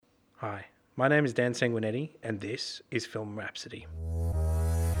Hi, my name is Dan Sanguinetti, and this is Film Rhapsody.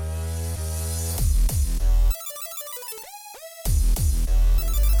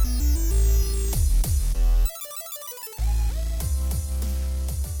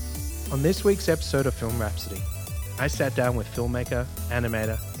 On this week's episode of Film Rhapsody, I sat down with filmmaker,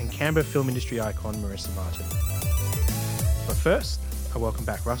 animator, and Canberra film industry icon Marissa Martin. But first, I welcome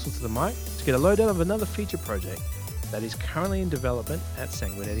back Russell to the mic to get a lowdown of another feature project that is currently in development at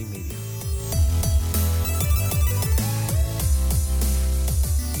Sanguinetti Media.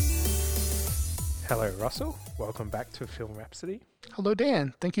 Hello, Russell. Welcome back to Film Rhapsody. Hello,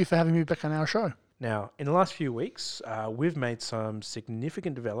 Dan. Thank you for having me back on our show. Now, in the last few weeks, we've made some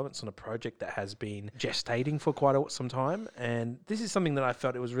significant developments on a project that has been gestating for quite some time, and this is something that I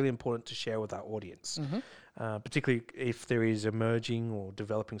felt it was really important to share with our audience, particularly if there is emerging or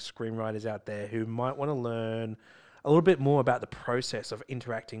developing screenwriters out there who might want to learn a little bit more about the process of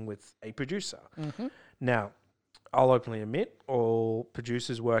interacting with a producer. Now, I'll openly admit all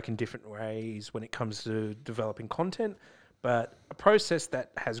producers work in different ways when it comes to developing content, but a process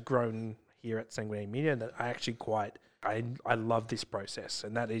that has grown here at Sanguinetti Media that I actually I love this process,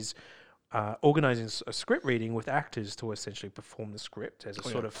 and that is organising a script reading with actors to essentially perform the script as a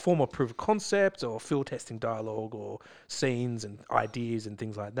sort of form of proof of concept or field testing dialogue or scenes and ideas and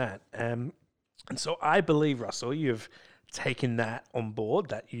things like that. And so I believe, Russell, you've taken that on board,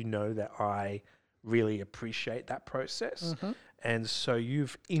 that you know that I really appreciate that process. And so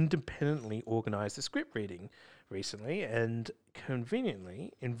you've independently organised the script reading recently and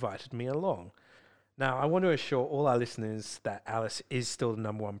conveniently invited me along. Now, I want to assure all our listeners that Alice is still the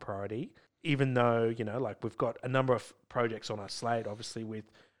number one priority, even though, we've got a number of projects on our slate. Obviously, we've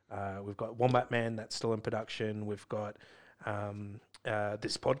got Wombat Man that's still in production. We've got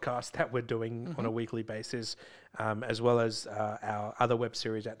this podcast that we're doing on a weekly basis, as well as our other web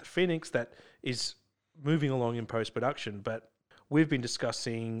series at the Phoenix that is moving along in post-production. But we've been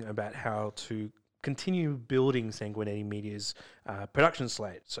discussing about how to continue building Sanguinetti Media's production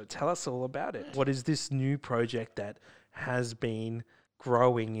slate. So tell us all about it. What is this new project that has been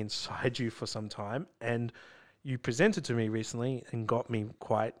growing inside you for some time, and you presented to me recently and got me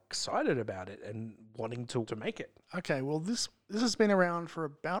quite excited about it and wanting to make it? Okay, well, this has been around for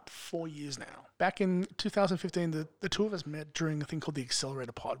about 4 years now. Back in 2015, the two of us met during a thing called the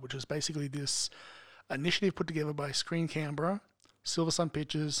Accelerator Pod, which was basically this initiative put together by Screen Canberra, Silver Sun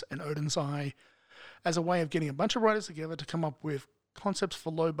Pictures, and Odin's Eye as a way of getting a bunch of writers together to come up with concepts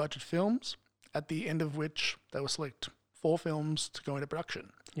for low-budget films, at the end of which they will select 4 films to go into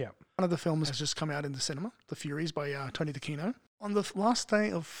production. Yeah. One of the films has just come out in the cinema, The Furies by Tony DeCino. On the last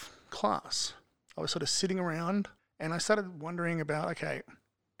day of class, I was sort of sitting around and I started wondering about, okay,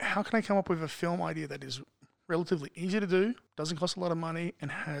 how can I come up with a film idea that is relatively easy to do, doesn't cost a lot of money,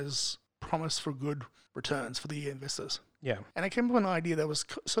 and has promise for good returns for the investors? Yeah. And I came up with an idea that was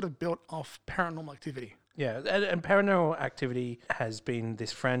sort of built off Paranormal Activity. Yeah, and Paranormal Activity has been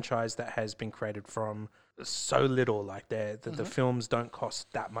this franchise that has been created from so little. Like the films don't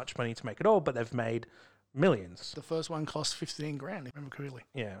cost that much money to make at all, but they've made millions. The first one cost $15,000, if I remember correctly.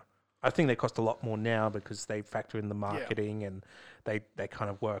 Yeah. I think they cost a lot more now because they factor in the marketing and they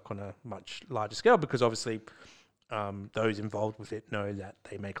kind of work on a much larger scale, because obviously those involved with it know that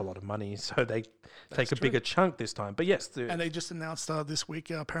they make a lot of money, so they take a bigger chunk this time. But yes. And they just announced this week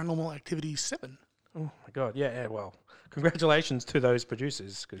Paranormal Activity 7. Oh my God. Yeah. Well, congratulations to those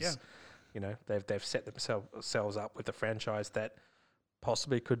producers, because, they've set themselves up with a franchise that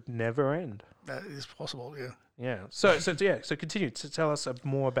possibly could never end. That is possible, yeah. Yeah. So continue to tell us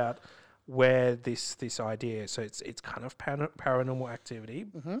more about where this idea. So it's kind of Paranormal Activity,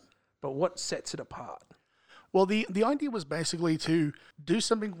 but what sets it apart? Well, the idea was basically to do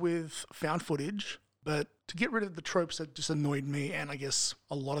something with found footage, but to get rid of the tropes that just annoyed me and I guess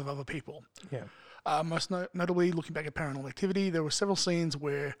a lot of other people. Yeah. Most notably, looking back at Paranormal Activity, there were several scenes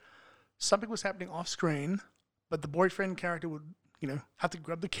where something was happening off screen, but the boyfriend character would, have to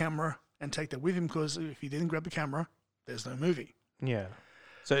grab the camera and take that with him, because if he didn't grab the camera, there's no movie. Yeah.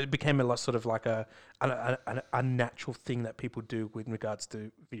 So it became a lot sort of like a unnatural thing that people do with regards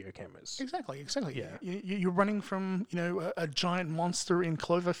to video cameras. Exactly. Yeah. You're running from, a giant monster in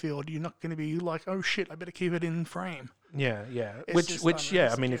Cloverfield. You're not going to be like, oh shit, I better keep it in frame. Yeah. It's Which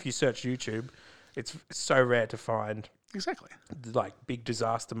I mean, if you search YouTube, it's so rare to find like big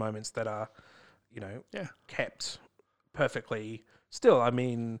disaster moments that are, kept perfectly still. I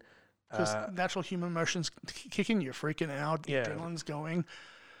mean, because natural human emotions kick in, you're freaking out, the adrenaline's going.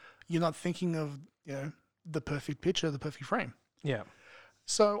 You're not thinking of, the perfect picture, the perfect frame. Yeah.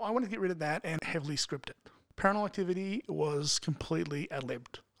 So I wanted to get rid of that and heavily script it. Paranormal Activity was completely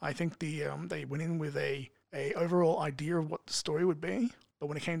ad-libbed. I think they went in with a overall idea of what the story would be, but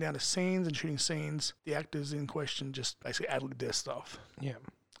when it came down to scenes and shooting scenes, the actors in question just basically ad-libbed their stuff. Yeah.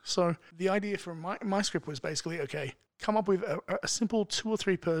 So the idea for my script was basically, okay, come up with a simple 2 or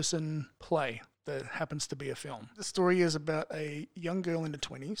 3 person play that happens to be a film. The story is about a young girl in her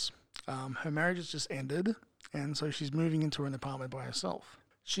 20s. Her marriage has just ended, and so she's moving into an apartment by herself.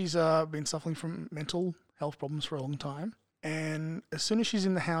 She's been suffering from mental health problems for a long time, and as soon as she's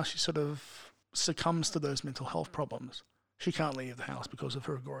in the house, she sort of succumbs to those mental health problems. She can't leave the house because of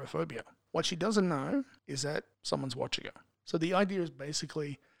her agoraphobia. What she doesn't know is that someone's watching her. So the idea is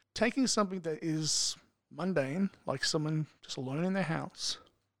basically taking something that is mundane, like someone just alone in their house,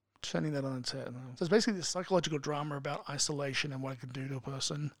 turning that on its head. So it's basically this psychological drama about isolation and what it can do to a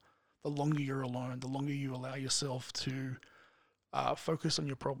person. The longer you're alone, the longer you allow yourself to focus on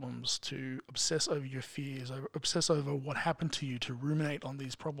your problems, to obsess over your fears, obsess over what happened to you, to ruminate on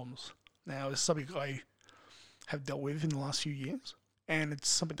these problems. Now, it's something I have dealt with in the last few years, and it's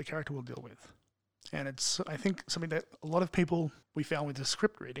something the character will deal with. And it's, I think, something that a lot of people we found with the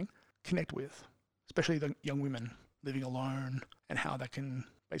script reading connect with, especially the young women living alone and how that can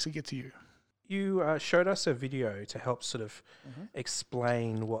basically get to you. You showed us a video to help sort of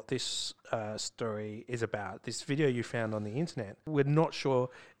explain what this story is about. This video you found on the internet. We're not sure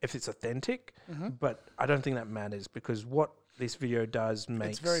if it's authentic, but I don't think that matters because what this video does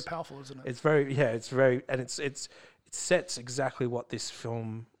makes... It's very powerful, isn't it? It's very, and it sets exactly what this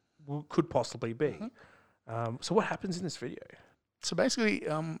film could possibly be. So what happens in this video? So basically,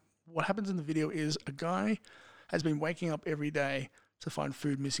 what happens in the video is a guy has been waking up every day to find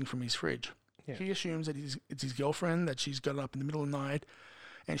food missing from his fridge. Yeah. He assumes that it's his girlfriend, that she's got up in the middle of the night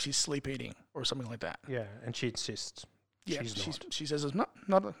and she's sleep eating or something like that. Yeah, and she insists. Yeah, she says, it's not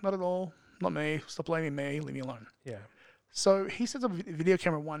at all, not me, stop blaming me, leave me alone. Yeah. So he sets up a video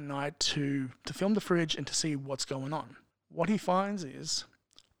camera one night to film the fridge and to see what's going on. What he finds is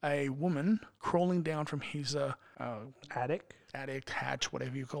a woman crawling down from his attic, hatch,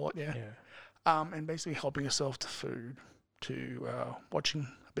 whatever you call it, yeah. And basically helping herself to food, to watching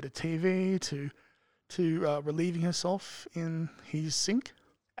a bit of TV, to relieving herself in his sink,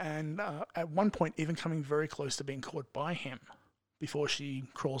 and at one point even coming very close to being caught by him before she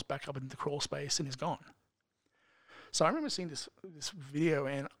crawls back up into the crawl space and is gone. So I remember seeing this video,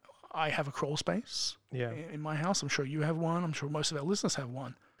 and I have a crawl space in my house. I'm sure you have one. I'm sure most of our listeners have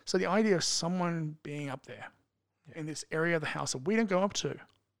one. So the idea of someone being up there in this area of the house that we don't go up to.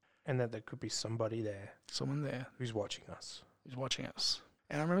 And that there could be somebody there. Someone there. Who's watching us.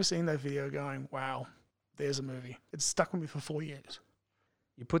 And I remember seeing that video going, wow, there's a movie. It's stuck with me for 4 years.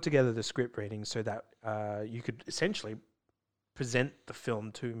 You put together the script reading so that you could essentially present the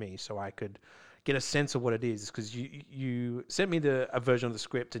film to me so I could get a sense of what it is, because you sent me a version of the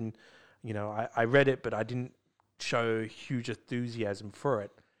script, and I read it, but I didn't show huge enthusiasm for it.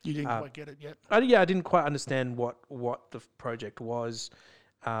 You didn't quite get it yet? I didn't quite understand what the project was,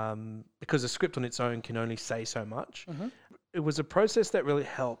 because the script on its own can only say so much. It was a process that really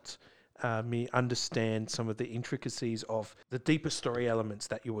helped me understand some of the intricacies of the deeper story elements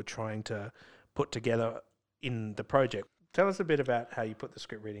that you were trying to put together in the project. Tell us a bit about how you put the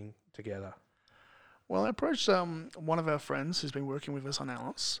script reading together. Well, I approached one of our friends who's been working with us on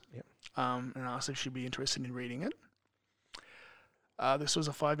Alice, and asked if she'd be interested in reading it. This was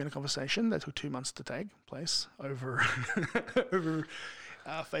a 5-minute conversation that took 2 months to take place over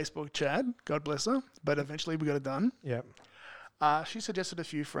Facebook chat. God bless her. But eventually we got it done. Yeah. She suggested a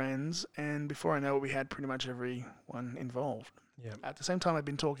few friends, and before I know it, we had pretty much everyone involved. Yeah. At the same time, I've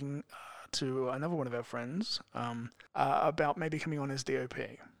been talking to another one of our friends about maybe coming on as DOP.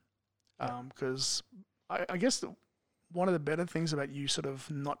 Because I guess one of the better things about you sort of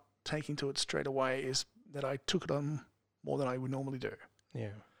not taking to it straight away is that I took it on more than I would normally do. Yeah.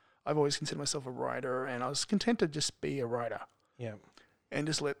 I've always considered myself a writer, and I was content to just be a writer. Yeah. And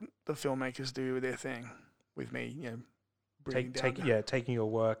just let the filmmakers do their thing with me, taking your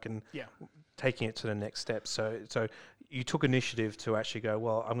work and taking it to the next step. So you took initiative to actually go,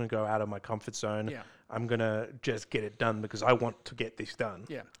 well, I'm going to go out of my comfort zone. Yeah. I'm going to just get it done because I want to get this done.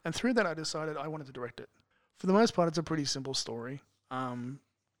 Yeah. And through that, I decided I wanted to direct it. For the most part, it's a pretty simple story.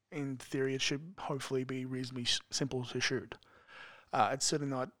 In theory, it should hopefully be reasonably simple to shoot. It's certainly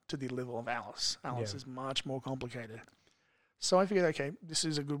not to the level of Alice. Alice is much more complicated. So I figured, okay, this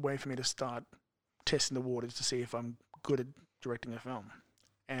is a good way for me to start testing the waters to see if I'm good at directing a film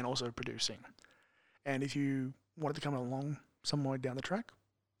and also producing. And if you wanted to come along somewhere down the track,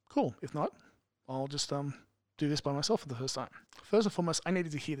 cool. If not, I'll just do this by myself for the first time. First and foremost, I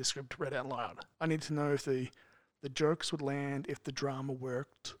needed to hear the script read out loud. I needed to know if the the jokes would land, if the drama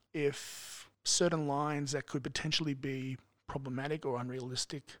worked, if certain lines that could potentially be problematic or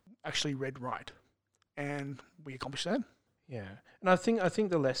unrealistic actually read right. And we accomplished that. Yeah, and I think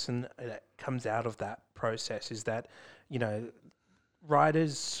the lesson that comes out of that process is that, you know,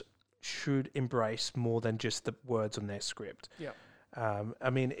 writers should embrace more than just the words on their script. Yeah. I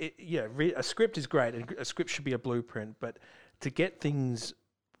mean, a script is great, and a script should be a blueprint, but to get things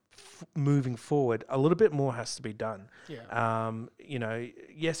moving forward, a little bit more has to be done. Yeah. You know,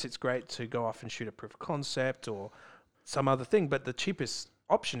 yes, it's great to go off and shoot a proof of concept or some other thing, but the cheapest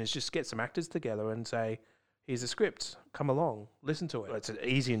option is just get some actors together and say, here's a script, come along, listen to it. It's an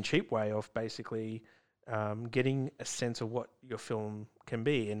easy and cheap way of basically getting a sense of what your film can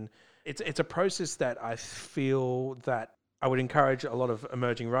be. And it's a process that I feel that I would encourage a lot of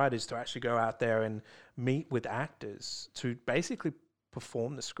emerging writers to actually go out there and meet with actors to basically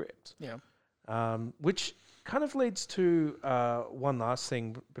perform the script. Yeah. Which kind of leads to one last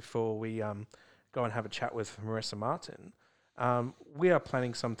thing before we go and have a chat with Marissa Martin. We are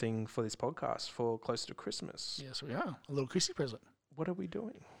planning something for this podcast for closer to Christmas. Yes, we are. A little Christmas present. What are we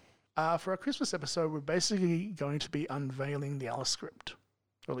doing? For our Christmas episode, we're basically going to be unveiling the Alice script,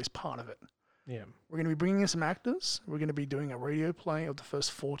 or at least part of it. Yeah. We're going to be bringing in some actors. We're going to be doing a radio play of the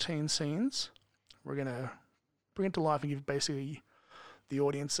first 14 scenes. We're going to bring it to life and give basically the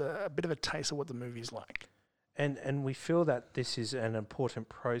audience a bit of a taste of what the movie's like. And we feel that this is an important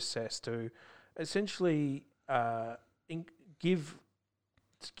process to essentially give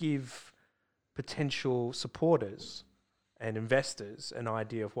potential supporters and investors an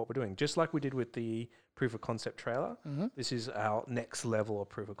idea of what we're doing. Just like we did with the proof of concept trailer, this is our next level of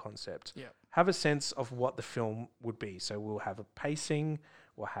proof of concept. Yeah. Have a sense of what the film would be. So we'll have a pacing,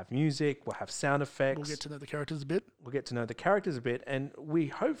 we'll have music, we'll have sound effects. We'll get to know the characters a bit. And we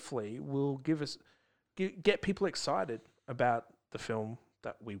hopefully will get people excited about the film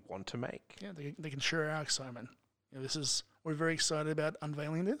that we want to make. Yeah, they can share our excitement. You know, we're very excited about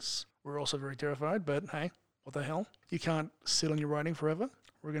unveiling this. We're also very terrified, but hey, what the hell? You can't sit on your writing forever.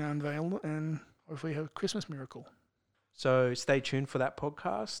 We're going to unveil and hopefully have a Christmas miracle. So stay tuned for that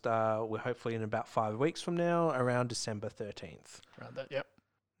podcast. We're hopefully in about 5 weeks from now, around December 13th. Around that, yep.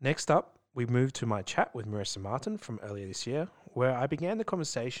 Next up, we move to my chat with Marissa Martin from earlier this year, where I began the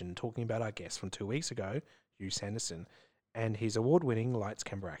conversation talking about our guest from 2 weeks ago, Hugh Sanderson, and his award-winning Lights,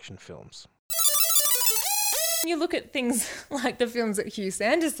 Camera, Action films. You look at things like the films that Hugh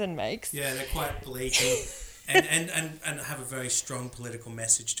Sanderson makes. Yeah, they're quite bleak and have a very strong political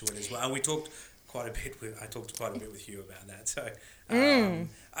message to it as well. And I talked quite a bit with Hugh about that. So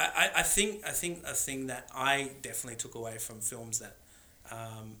I think a thing that I definitely took away from films that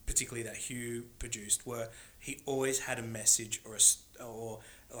particularly that Hugh produced were he always had a message or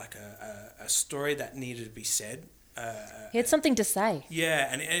a story that needed to be said. He had something to say.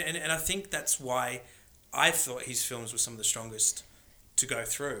 Yeah, and I think that's why I thought his films were some of the strongest to go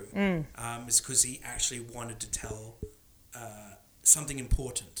through. Is because he actually wanted to tell something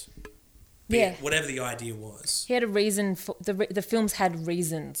important. Yeah. Whatever the idea was. He had a reason for the films had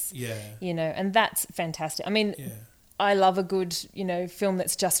reasons. Yeah. You know, and that's fantastic. I mean, I love a good, film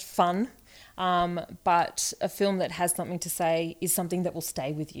that's just fun. But a film that has something to say is something that will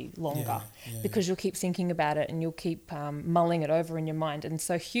stay with you longer because you'll keep thinking about it and you'll keep mulling it over in your mind. And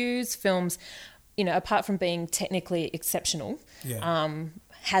so Hugh's films, apart from being technically exceptional,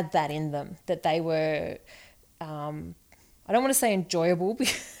 had that in them, that they were, I don't want to say enjoyable,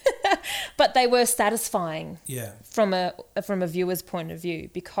 but they were satisfying from a viewer's point of view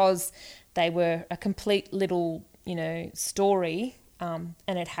because they were a complete little, story. And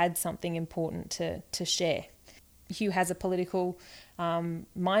it had something important to share. Hugh has a political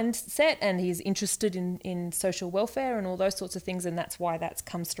mindset and he's interested in social welfare and all those sorts of things, and that's why that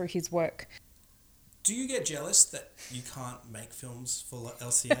comes through his work. Do you get jealous that you can't make films for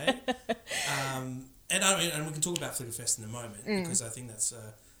LCA? and we can talk about Flickerfest in a moment because I think that's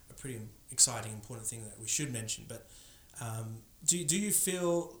a pretty exciting, important thing that we should mention. But do you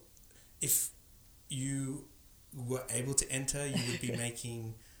feel if you were able to enter, you would be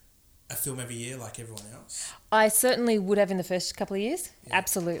making a film every year like everyone else? I certainly would have in the first couple of years. Yeah.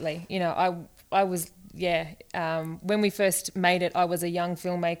 Absolutely. I was, when we first made it, I was a young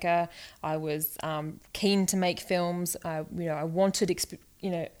filmmaker. I was keen to make films. I wanted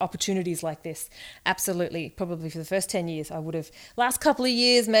opportunities like this. Absolutely. Probably for the first 10 years, I would have. Last couple of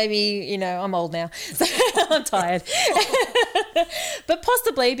years, maybe, I'm old now, so I'm tired. But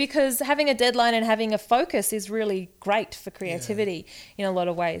possibly because having a deadline and having a focus is really great for creativity in a lot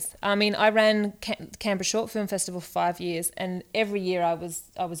of ways. I mean, I ran Canberra Short Film Festival for 5 years, and every year I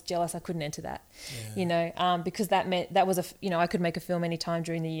was jealous I couldn't enter that, because that meant that was I could make a film any time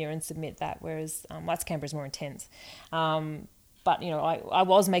during the year and submit that, whereas Lights Canberra is more intense. But, I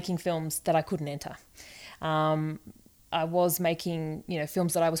was making films that I couldn't enter. I was making,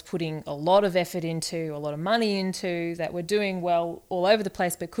 films that I was putting a lot of effort into, a lot of money into, that were doing well all over the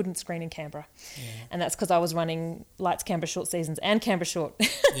place but couldn't screen in Canberra. Yeah. And that's because I was running Lights Canberra Short Seasons and Canberra Short.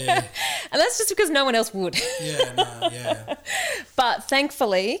 Yeah. And that's just because no one else would. Yeah. But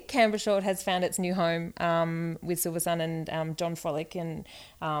thankfully, Canberra Short has found its new home with Silver Sun and John Frolick, and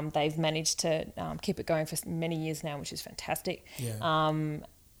they've managed to keep it going for many years now, which is fantastic. Yeah.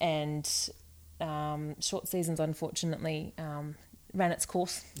 Short Seasons, unfortunately, ran its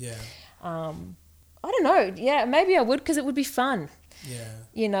course. Yeah. I don't know. Yeah, maybe I would, because it would be fun.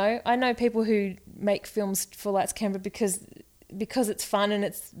 Yeah. I know people who make films for Lights Canberra because it's fun and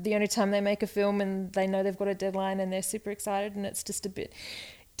it's the only time they make a film and they know they've got a deadline and they're super excited, and it's just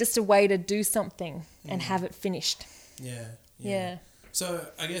a way to do something and have it finished. Yeah. So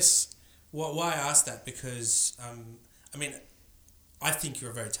I guess why I asked that, because I think you're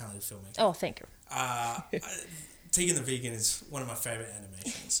a very talented filmmaker. Oh, thank you. Tegan the Vegan is one of my favourite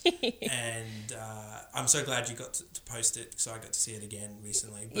animations. And I'm so glad you got to post it, so I got to see it again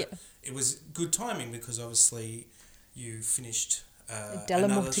recently. But it was good timing, because obviously you finished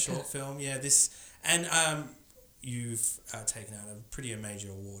another short film. Yeah, you've taken out a pretty major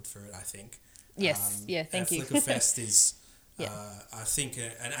award for it, I think. Yes, thank you. Flickerfest is, I think,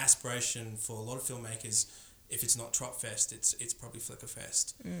 an aspiration for a lot of filmmakers. If it's not Tropfest, it's probably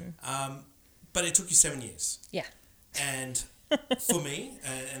Flickerfest. But it took you 7 years. Yeah. And for me,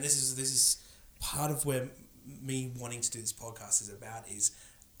 and this is part of where me wanting to do this podcast is about, is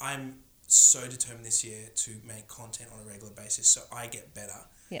I'm so determined this year to make content on a regular basis so I get better.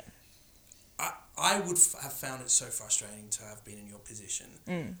 Yeah. I would have found it so frustrating to have been in your position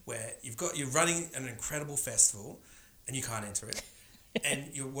where you're running an incredible festival and you can't enter it. And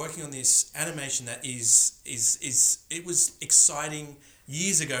you're working on this animation that it was exciting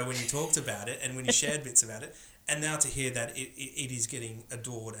years ago when you talked about it and when you shared bits about it, and now to hear that it is getting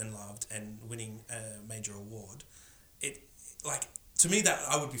adored and loved and winning a major award, to me that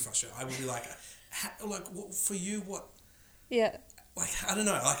I would be frustrated. I would be like, for you, what? Yeah. I don't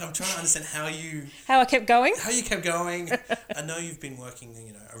know. I'm trying to understand how I kept going. How you kept going. I know you've been working,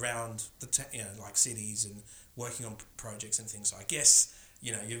 around the cities and working on projects and things. So I guess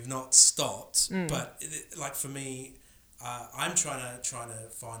you've not stopped. But for me, I'm trying to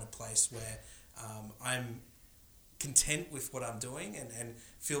find a place where I'm content with what I'm doing and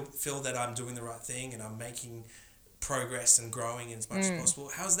feel that I'm doing the right thing and I'm making progress and growing as much as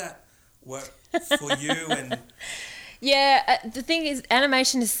possible. How's that work for you? And yeah, the thing is,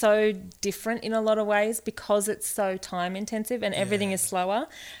 animation is so different in a lot of ways because it's so time intensive and everything is slower.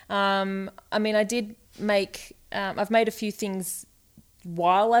 I did make, I've made a few things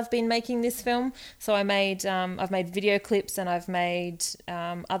while I've been making this film. So I've made video clips and I've made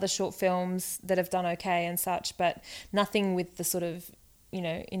other short films that have done okay and such, but nothing with the sort of,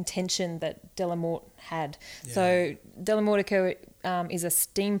 intention that De La Morte had. Yeah. So De La Morte is a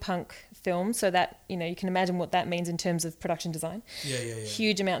steampunk film, so that, you can imagine what that means in terms of production design. Yeah.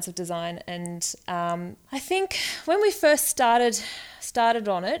 Huge amounts of design. And I think when we first started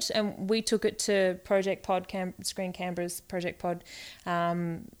on it, and we took it to Project Pod, Screen Canberra's Project Pod,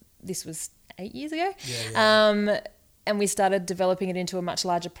 this was 8 years ago. And we started developing it into a much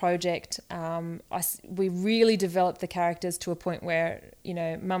larger project. We really developed the characters to a point where,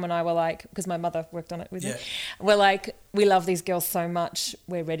 Mum and I were like, because my mother worked on it with me, we're like, we love these girls so much,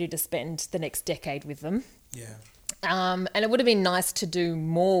 we're ready to spend the next decade with them. Yeah. And it would have been nice to do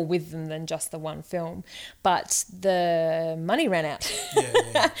more with them than just the one film, but the money ran out.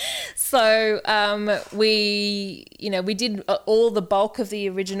 So we did all the bulk of the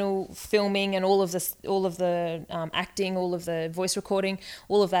original filming and all of the acting, all of the voice recording,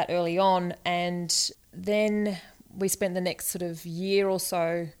 all of that early on, and then we spent the next sort of year or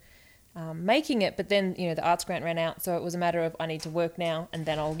so making it, but then the arts grant ran out, so it was a matter of I need to work now and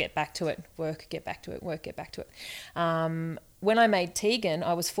then I'll get back to it, work, get back to it. When I made Tegan,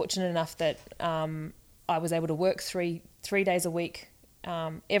 I was fortunate enough that I was able to work three days a week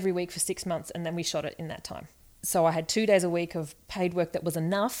every week for 6 months, and then we shot it in that time. So I had 2 days a week of paid work that was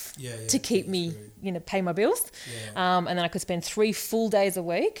enough to keep me, pay my bills. And then I could spend 3 full days a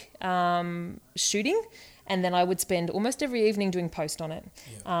week shooting. And then I would spend almost every evening doing post on it,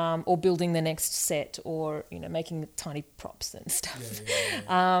 or building the next set, or, making tiny props and stuff.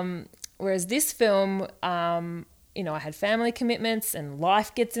 Whereas this film, I had family commitments and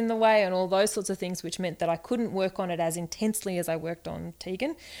life gets in the way and all those sorts of things, which meant that I couldn't work on it as intensely as I worked on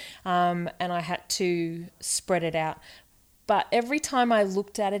Tegan. And I had to spread it out. But every time I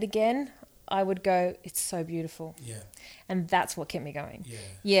looked at it again, I would go, it's so beautiful. Yeah. And that's what kept me going. Yeah.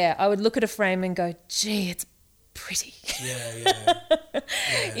 Yeah. I would look at a frame and go, gee, it's pretty.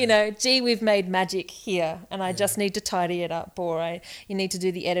 Gee, we've made magic here and I just need to tidy it up, or you need to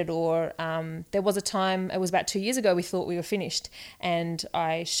do the edit, or there was a time, it was about 2 years ago, we thought we were finished and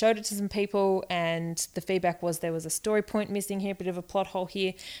I showed it to some people and the feedback was there was a story point missing here, a bit of a plot hole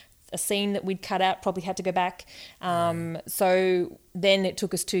here, a scene that we'd cut out, probably had to go back. So then it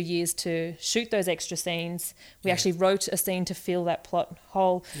took us 2 years to shoot those extra scenes. We actually wrote a scene to fill that plot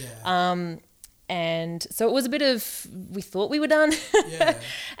hole. And so it was a bit of, we thought we were done.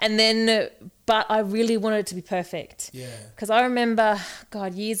 And then, but I really wanted it to be perfect. Because I remember,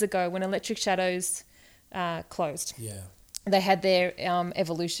 years ago when Electric Shadows closed. They had their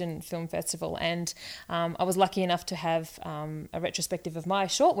Evolution Film Festival, and I was lucky enough to have a retrospective of my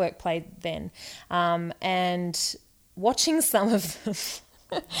short work played then. And watching some of them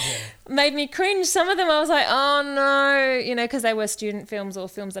made me cringe. Some of them I was like, oh no, because they were student films or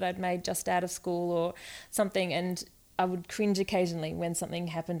films that I'd made just out of school or something, and I would cringe occasionally when something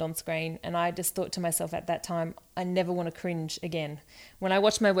happened on screen, and I just thought to myself at that time, I never want to cringe again. When I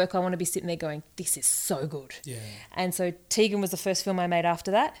watch my work, I want to be sitting there going, this is so good. And so Tegan was the first film I made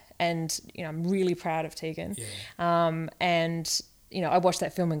after that, and I'm really proud of Tegan. And I watched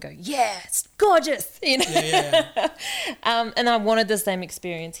that film and go, yeah, it's gorgeous. And I wanted the same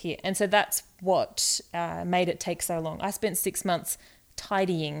experience here, and so that's what made it take so long. I spent 6 months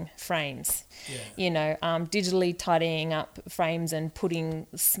tidying frames, digitally tidying up frames and putting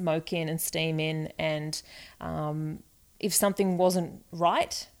smoke in and steam in. And if something wasn't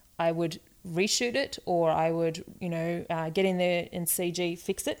right, I would reshoot it, or I would, get in there and CG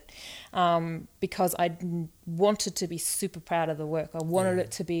fix it, because I wanted to be super proud of the work. I wanted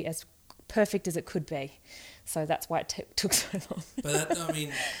it to be as perfect as it could be. So that's why it took so long. But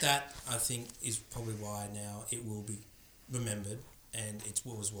that I think is probably why now it will be remembered. And it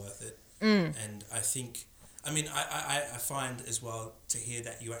was worth it. And I think, I find as well to hear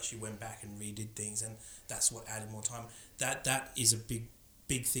that you actually went back and redid things, and that's what added more time. That is a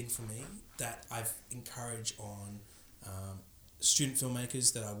big thing for me that I've encouraged on student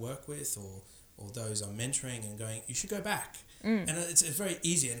filmmakers that I work with, or those I'm mentoring, and going, you should go back. And it's very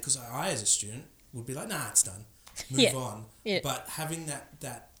easy, and because I as a student would be like, nah, it's done, move on. But having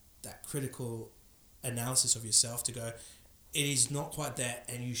that critical analysis of yourself to go, it is not quite there,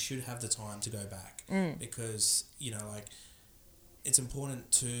 and you should have the time to go back, because it's important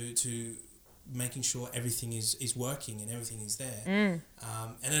to making sure everything is working and everything is there, and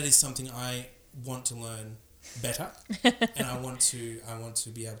it is something I want to learn better, and I want to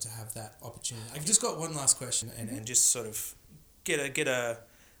be able to have that opportunity. I've just got one last question, and just sort of get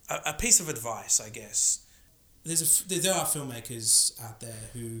a piece of advice, I guess. There are filmmakers out there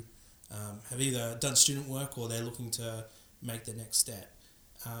who have either done student work or they're looking to make the next step.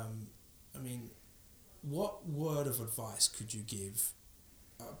 What word of advice could you give,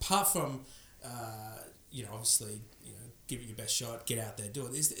 apart from, obviously, give it your best shot, get out there, do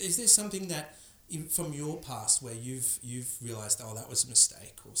it. Is there something that from your past where you've realised, oh, that was a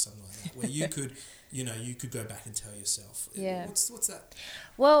mistake or something like that, where you could, you could go back and tell yourself? Yeah. What's that?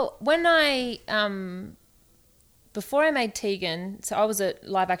 Well, when before I made Tegan, so I was a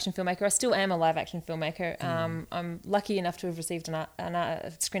live action filmmaker. I still am a live action filmmaker. I'm lucky enough to have received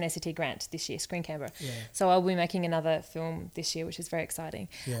a Screen ACT grant this year, Screen Canberra. So I'll be making another film this year, which is very exciting.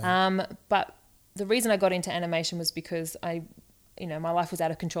 But the reason I got into animation was because my life was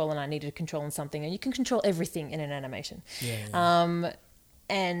out of control and I needed to control in something, and you can control everything in an animation.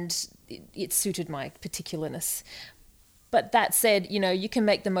 And it suited my particularness. But that said, you can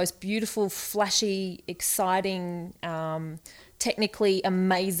make the most beautiful, flashy, exciting, technically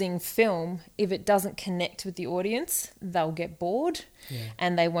amazing film. If it doesn't connect with the audience, they'll get bored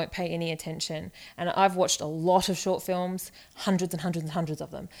and they won't pay any attention. And I've watched a lot of short films, hundreds and hundreds and hundreds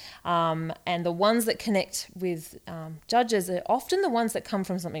of them. And the ones that connect with judges are often the ones that come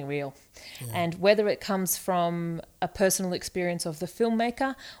from something real. And whether it comes from a personal experience of the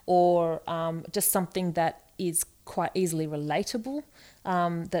filmmaker or just something that is quite easily relatable,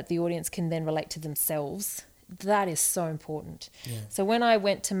 that the audience can then relate to themselves, that is so important. Yeah. So when I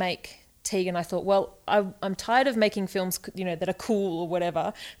went to make Tegan, I thought, well, I'm tired of making films, you know, that are cool or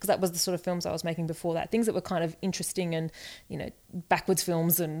whatever, because that was the sort of films I was making before that. Things that were kind of interesting and, you know, backwards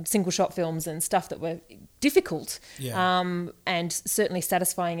films and single shot films and stuff that were difficult, and certainly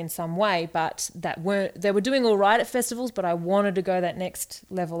satisfying in some way, but they were doing all right at festivals, but I wanted to go that next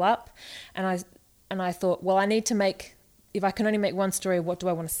level up. And I thought, well, I need to if I can only make one story, what do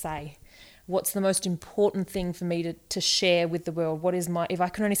I want to say? What's the most important thing for me to share with the world? If I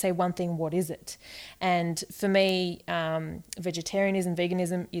can only say one thing, what is it? And for me, vegetarianism,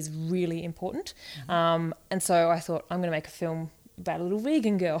 veganism is really important. And so I thought, I'm going to make a film about a little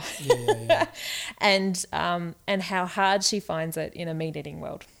vegan girl and how hard she finds it in a meat-eating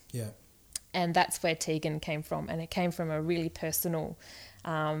world. Yeah. And that's where Tegan came from. And it came from a really personal,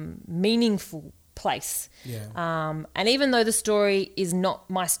 meaningful place. And even though the story is not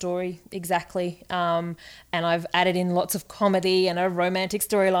my story exactly, and I've added in lots of comedy and a romantic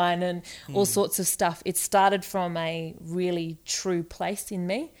storyline and all sorts of stuff, it started from a really true place in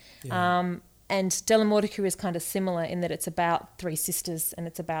me. And Della Mortica is kind of similar in that it's about three sisters, and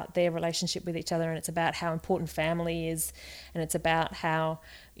it's about their relationship with each other, and it's about how important family is, and it's about how,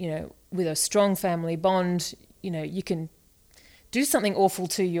 you know, with a strong family bond, you know, you can do something awful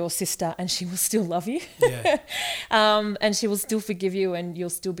to your sister and she will still love you. And she will still forgive you, and you'll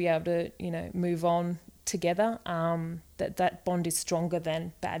still be able to, you know, move on together. That bond is stronger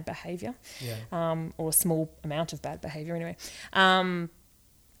than bad behaviour, or a small amount of bad behaviour anyway.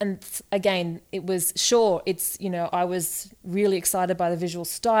 And again, I was really excited by the visual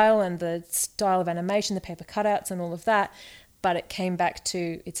style and the style of animation, the paper cutouts and all of that, but it came back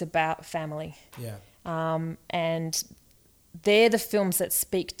to, it's about family. And they're the films that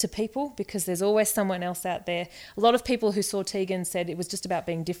speak to people, because there's always someone else out there. A lot of people who saw Tegan said it was just about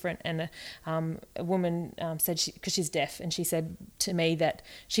being different, and a woman said, because she's deaf, and she said to me that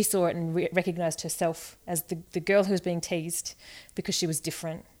she saw it and recognised herself as the girl who was being teased because she was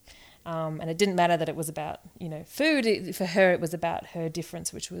different. And it didn't matter that it was about, you know, food. For her, it was about her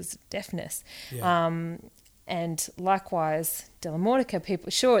difference, which was deafness. And likewise, Della Mortica, people,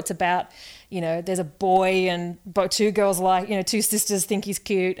 sure, it's about, you know, there's a boy and two girls like, you know, two sisters think he's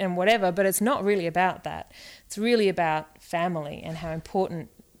cute and whatever, but it's not really about that. It's really about family and how important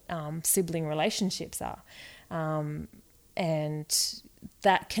sibling relationships are. And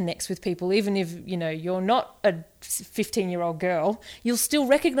that connects with people. Even if, you know, you're not a 15-year-old girl, you'll still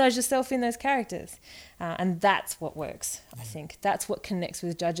recognise yourself in those characters. And that's what works, I think. That's what connects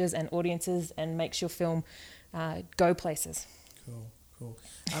with judges and audiences and makes your film go places. Cool.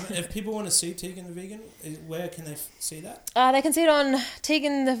 If people want to see Tegan the Vegan, where can they see that? They can see it on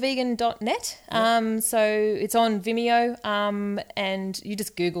teganthevegan.net. So it's on Vimeo, and you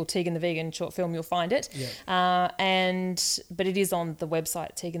just Google Tegan the Vegan short film, you'll find it. But it is on the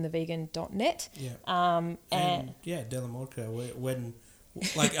website, teganthevegan.net. Della Mortica, when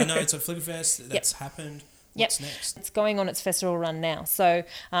I know it's a Flickerfest that's happened. What's next? It's going on its festival run now. So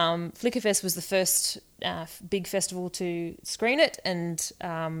Flickerfest was the first big festival to screen it, and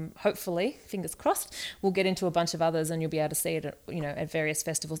hopefully, fingers crossed, we'll get into a bunch of others and you'll be able to see it, at various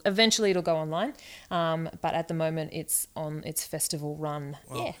festivals. Eventually it'll go online, but at the moment it's on its festival run.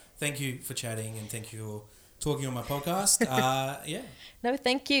 Well, thank you for chatting, and thank you for talking on my podcast. No,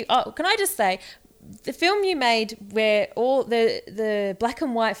 thank you. Oh, can I just say, the film you made, where all the black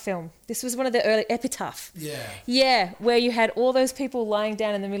and white film, this was one of the early Epitaph. Where you had all those people lying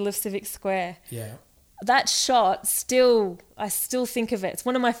down in the middle of Civic Square. That shot, I still think of it. It's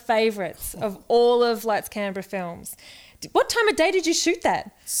one of my favourites of all of Lights Canberra films. What time of day did you shoot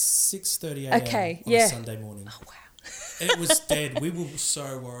that? 6:30 a.m. on a Sunday morning. Oh, wow. It was dead. We were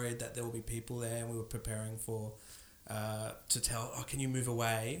so worried that there would be people there, and we were preparing to tell, can you move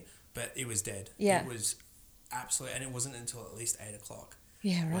away? But it was dead. It was absolutely, and it wasn't until at least 8 o'clock.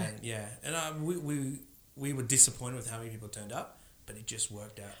 And we were disappointed with how many people turned up, but it just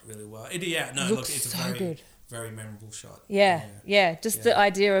worked out really well. It's a very, very memorable shot. Just the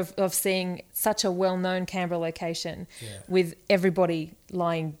idea of seeing such a well-known Canberra location with everybody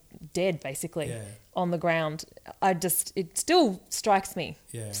lying dead, basically, on the ground. It still strikes me.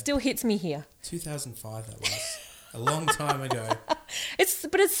 Still hits me here. 2005, that was. A long time ago.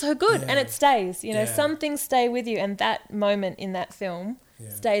 But it's so good, and it stays. Some things stay with you, and that moment in that film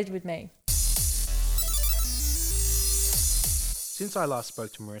stayed with me. Since I last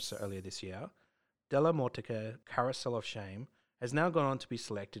spoke to Marissa earlier this year, Della Mortica Carousel of Shame has now gone on to be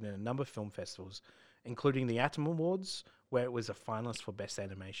selected in a number of film festivals, including the Atom Awards, where it was a finalist for Best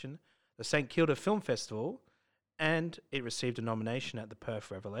Animation, the St Kilda Film Festival, and it received a nomination at the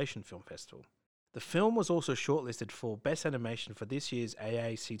Perth Revelation Film Festival. The film was also shortlisted for Best Animation for this year's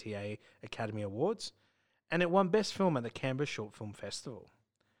AACTA Academy Awards, and it won Best Film at the Canberra Short Film Festival.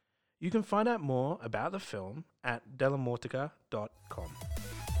 You can find out more about the film at delamortica.com.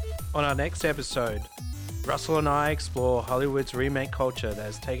 On our next episode, Russell and I explore Hollywood's remake culture that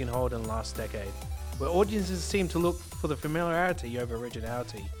has taken hold in the last decade, where audiences seem to look for the familiarity over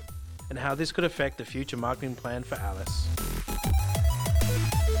originality, and how this could affect the future marketing plan for Alice.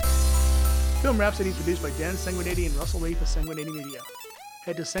 Film Rhapsody is produced by Dan Sanguinetti and Russell Lee for Sanguinetti Media.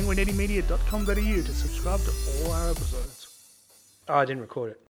 Head to sanguinettimedia.com.au to subscribe to all our episodes. Oh, I didn't record it.